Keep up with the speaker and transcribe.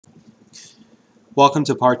Welcome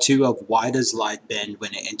to part 2 of Why Does Light Bend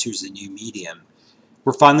When It Enters a New Medium?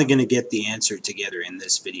 We're finally going to get the answer together in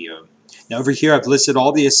this video. Now over here I've listed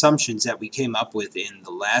all the assumptions that we came up with in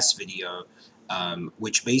the last video,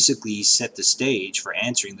 which basically set the stage for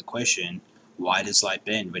answering the question, why does light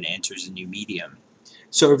bend when it enters a new medium?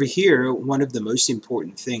 So over here, one of the most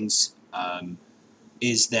important things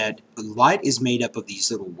is that light is made up of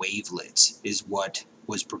these little wavelets, is what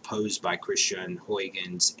was proposed by Christian,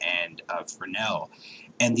 Huygens, and Fresnel.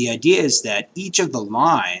 And the idea is that each of the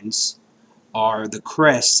lines are the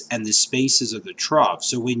crests and the spaces of the trough.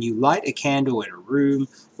 So when you light a candle in a room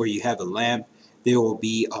or you have a lamp, there will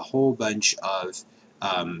be a whole bunch of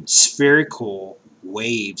spherical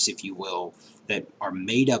waves, if you will, that are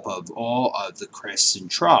made up of all of the crests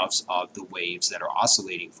and troughs of the waves that are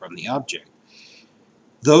oscillating from the object.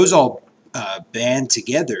 Those all band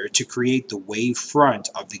together to create the wave front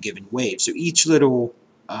of the given wave. So each little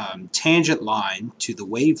tangent line to the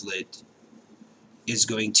wavelet is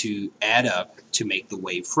going to add up to make the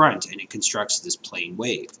wave front, and it constructs this plane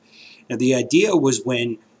wave. Now the idea was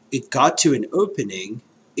when it got to an opening,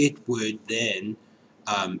 it would then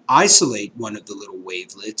isolate one of the little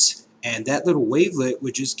wavelets, and that little wavelet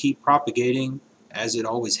would just keep propagating as it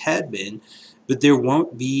always had been, but there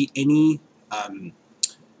won't be any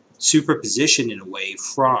superposition in a way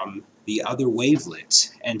from the other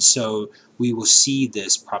wavelets, and so we will see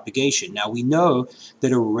this propagation. Now we know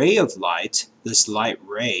that a ray of light, this light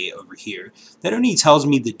ray over here, that only tells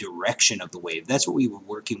me the direction of the wave. That's what we were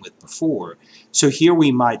working with before. So here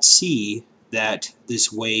we might see that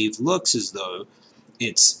this wave looks as though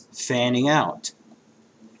it's fanning out.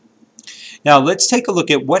 Now let's take a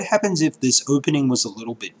look at what happens if this opening was a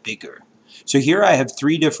little bit bigger. So here I have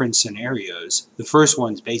three different scenarios. The first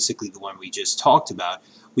one's basically the one we just talked about.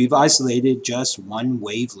 We've isolated just one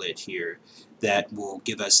wavelet here that will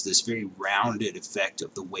give us this very rounded effect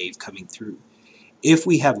of the wave coming through. If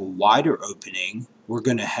we have a wider opening, we're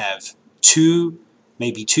going to have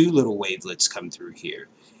maybe two little wavelets come through here.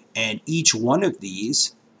 And each one of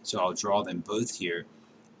these, so I'll draw them both here,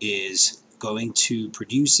 is going to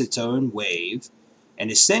produce its own wave. And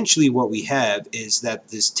essentially what we have is that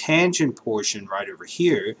this tangent portion right over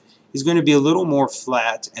here is going to be a little more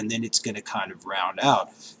flat, and then it's going to kind of round out.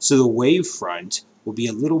 So the wave front will be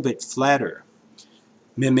a little bit flatter,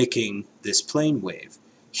 mimicking this plane wave.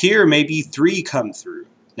 Here maybe three come through.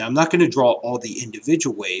 Now I'm not going to draw all the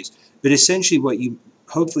individual waves, but essentially what you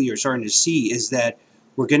hopefully are starting to see is that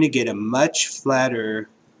we're going to get a much flatter,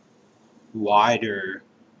 wider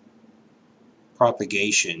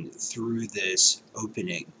propagation through this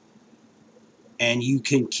opening. And you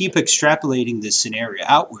can keep extrapolating this scenario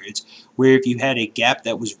outwards, where if you had a gap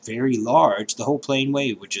that was very large, the whole plane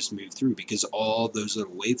wave would just move through because all those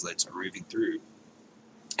little wavelets are moving through.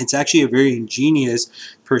 It's actually a very ingenious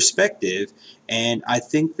perspective, and I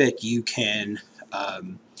think that you can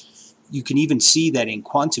even see that in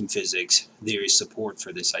quantum physics there is support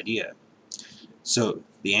for this idea. So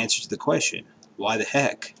the answer to the question, why the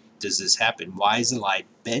heck does this happen? Why is the light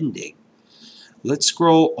bending? Let's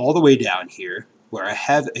scroll all the way down here where I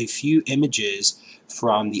have a few images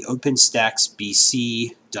from the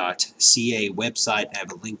OpenStacksBC.ca website. I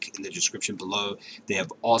have a link in the description below. They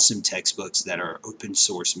have awesome textbooks that are open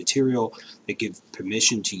source material that give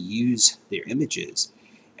permission to use their images.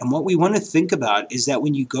 And what we want to think about is that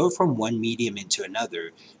when you go from one medium into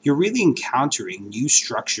another, you're really encountering new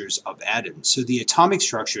structures of atoms. So the atomic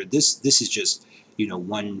structure, this is just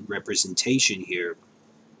one representation here,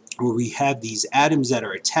 where we have these atoms that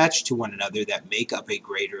are attached to one another that make up a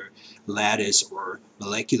greater lattice or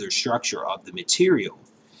molecular structure of the material.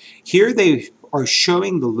 Here they are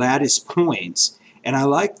showing the lattice points, and I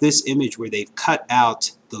like this image where they've cut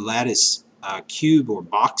out the lattice cube or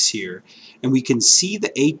box here, and we can see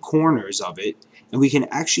the 8 corners of it, and we can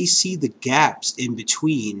actually see the gaps in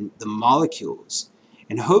between the molecules.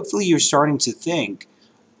 And hopefully you're starting to think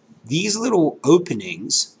these little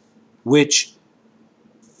openings, which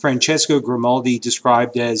Francesco Grimaldi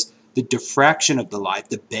described as the diffraction of the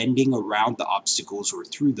light, the bending around the obstacles or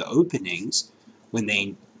through the openings when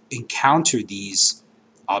they encounter these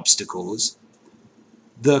obstacles,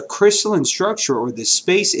 the crystalline structure or the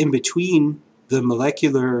space in between the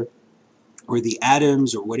molecular or the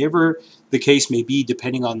atoms or whatever the case may be,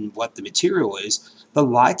 depending on what the material is, the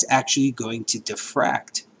light's actually going to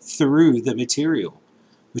diffract through the material.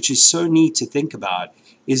 Which is so neat to think about,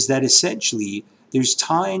 is that essentially there's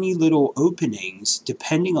tiny little openings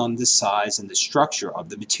depending on the size and the structure of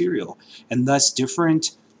the material, and thus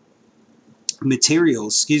different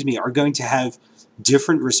materials, are going to have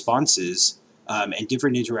different responses and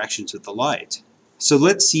different interactions with the light. So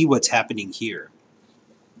let's see what's happening here.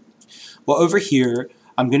 Well, over here,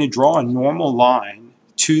 I'm going to draw a normal line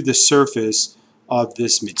to the surface of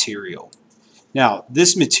this material. Now,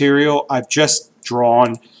 this material, I've just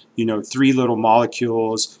drawn, 3 little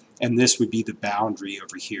molecules, and this would be the boundary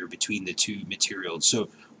over here between the two materials. So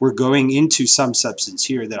we're going into some substance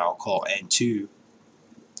here that I'll call N2,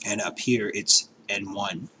 and up here it's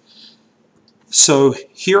N1. So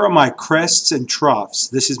here are my crests and troughs.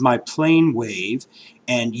 This is my plane wave,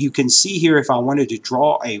 and you can see here if I wanted to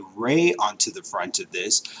draw a ray onto the front of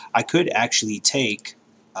this, I could actually take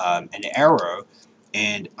an arrow,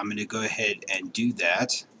 and I'm going to go ahead and do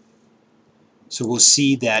that. So we'll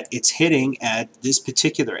see that it's hitting at this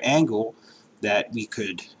particular angle that we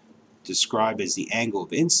could describe as the angle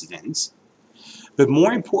of incidence. But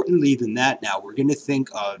more importantly than that, now we're going to think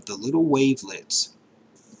of the little wavelets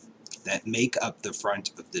that make up the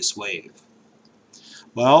front of this wave.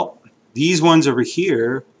 Well, these ones over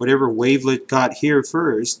here, whatever wavelet got here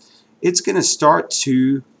first, it's going to start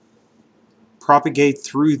to propagate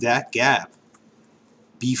through that gap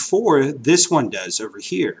before this one does over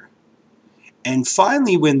here. And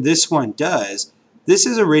finally, when this one does, this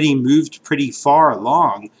has already moved pretty far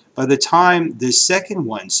along by the time the second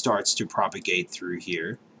one starts to propagate through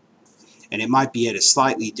here. And it might be at a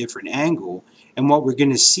slightly different angle. And what we're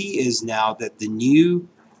going to see is now that the new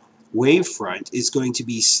wavefront is going to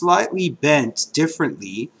be slightly bent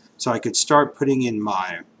differently. So I could start putting in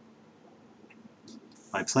my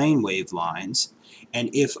plane wave lines.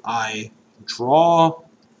 And if I draw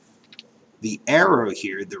the arrow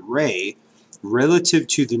here, the ray, relative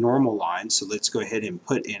to the normal line, so let's go ahead and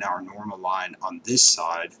put in our normal line on this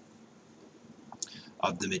side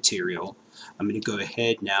of the material. I'm going to go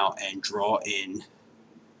ahead now and draw in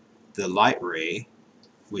the light ray,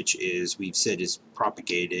 which is, we've said, is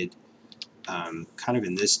propagated kind of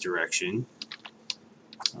in this direction.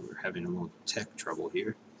 Oh, we're having a little tech trouble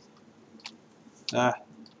here.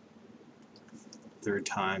 Third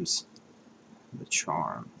time's the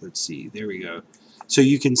charm. Let's see, there we go. So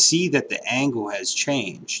you can see that the angle has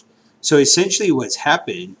changed. So essentially what's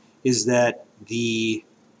happened is that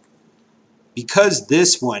because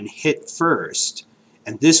this one hit first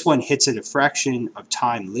and this one hits at a fraction of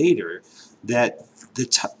time later, that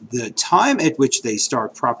the time at which they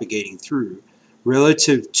start propagating through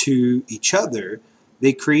relative to each other,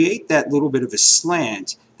 they create that little bit of a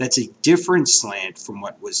slant that's a different slant from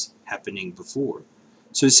what was happening before.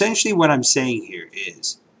 So essentially what I'm saying here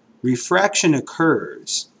is refraction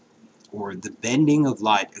occurs, or the bending of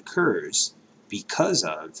light occurs, because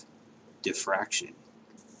of diffraction.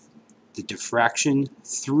 The diffraction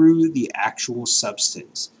through the actual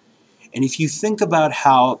substance. And if you think about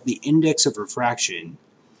how the index of refraction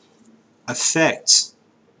affects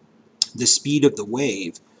the speed of the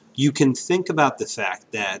wave, you can think about the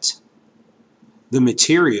fact that the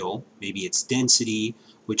material, maybe its density,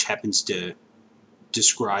 which happens to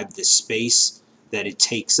describe the space that it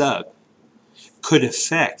takes up, could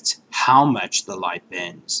affect how much the light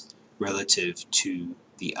bends relative to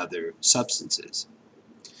the other substances.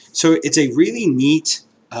 So it's a really neat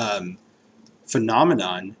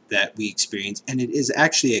phenomenon that we experience, and it is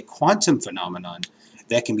actually a quantum phenomenon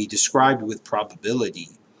that can be described with probability,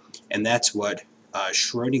 and that's what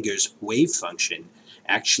Schrodinger's wave function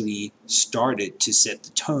actually started to set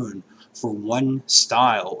the tone for one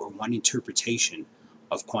style or one interpretation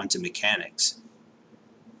of quantum mechanics.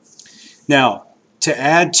 Now, to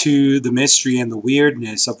add to the mystery and the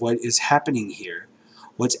weirdness of what is happening here,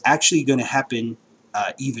 what's actually going to happen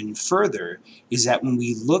even further is that when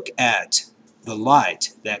we look at the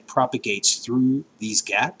light that propagates through these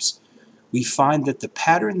gaps, we find that the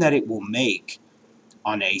pattern that it will make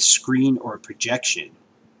on a screen or a projection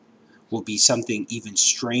will be something even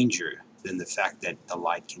stranger than the fact that the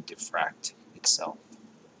light can diffract itself.